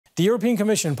The European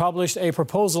Commission published a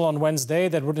proposal on Wednesday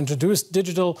that would introduce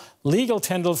digital legal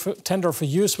tender for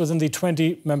use within the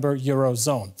 20-member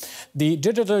Eurozone. The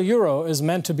digital euro is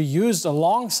meant to be used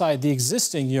alongside the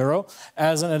existing euro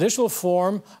as an additional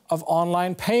form of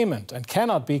online payment and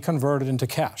cannot be converted into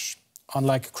cash.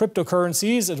 Unlike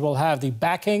cryptocurrencies, it will have the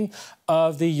backing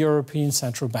of the European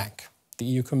Central Bank. The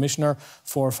EU Commissioner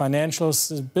for Financial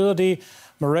Stability,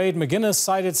 Mairead McGuinness,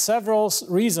 cited several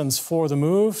reasons for the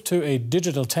move to a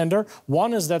digital tender.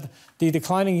 One is that the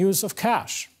declining use of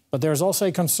cash. But there's also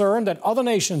a concern that other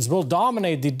nations will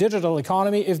dominate the digital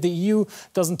economy if the EU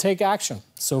doesn't take action.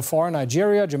 So far,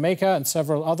 Nigeria, Jamaica and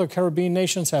several other Caribbean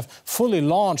nations have fully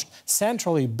launched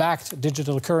centrally backed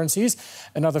digital currencies.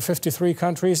 Another 53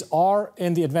 countries are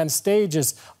in the advanced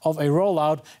stages of a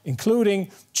rollout, including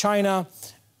China,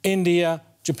 India,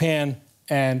 Japan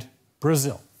and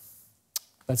Brazil.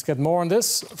 Let's get more on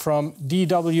this from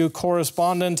DW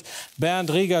correspondent Bernd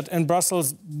Riegert in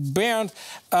Brussels. Bernd,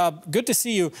 good to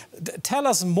see you. Tell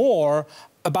us more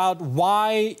about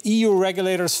why EU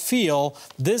regulators feel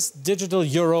this digital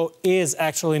euro is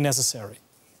actually necessary.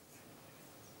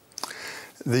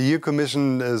 The EU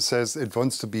Commission says it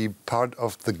wants to be part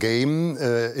of the game.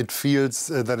 It feels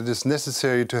that it is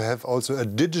necessary to have also a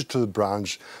digital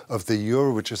branch of the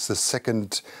euro, which is the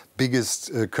second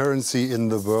biggest currency in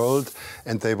the world.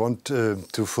 And they want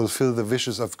to fulfill the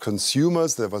wishes of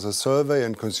consumers. There was a survey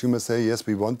and consumers say, yes,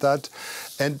 we want that.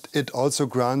 And it also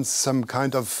grants some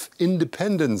kind of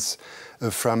independence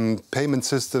from payment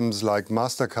systems like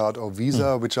MasterCard or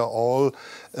Visa, which are all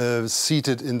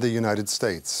seated in the United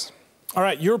States. All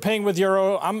right, you're paying with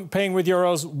euro, I'm paying with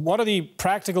euros. What are the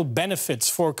practical benefits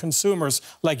for consumers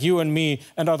like you and me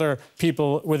and other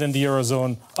people within the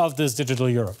Eurozone of this digital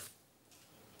euro?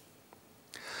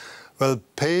 Well,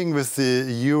 paying with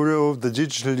the euro, the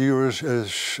digital euro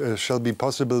shall be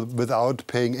possible without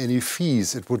paying any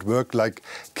fees. It would work like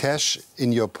cash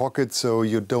in your pocket, so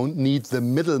you don't need the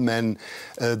middlemen,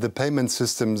 the payment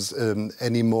systems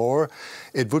anymore.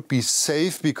 It would be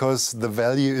safe because the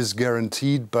value is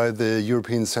guaranteed by the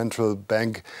European Central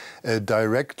Bank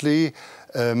directly.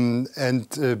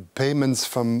 Payments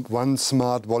from one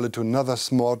smart wallet to another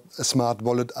smart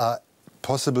wallet are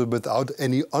possible without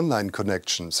any online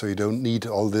connection, so you don't need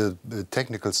all the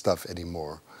technical stuff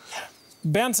anymore.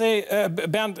 Bernd,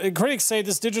 critics say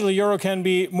this digital euro can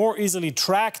be more easily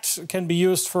tracked, can be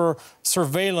used for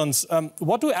surveillance.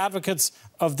 What do advocates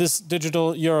of this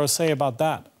digital euro say about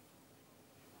that?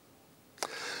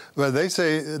 Well, they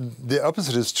say the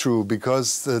opposite is true,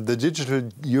 because the digital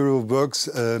euro works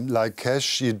like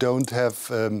cash. You don't have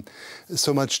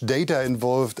so much data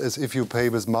involved as if you pay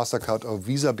with MasterCard or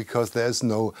Visa, because there's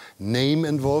no name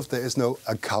involved, there is no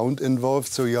account involved,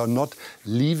 so you're not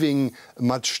leaving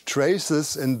much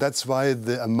traces, and that's why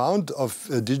the amount of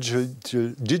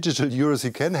digital euros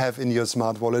you can have in your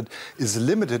smart wallet is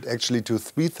limited actually to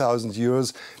 3,000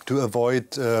 euros to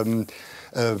avoid some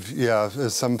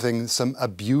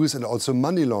abuse and also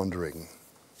money laundering.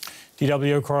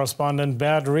 DW correspondent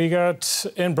Bernd Riegert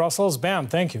in Brussels. Bernd,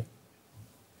 thank you.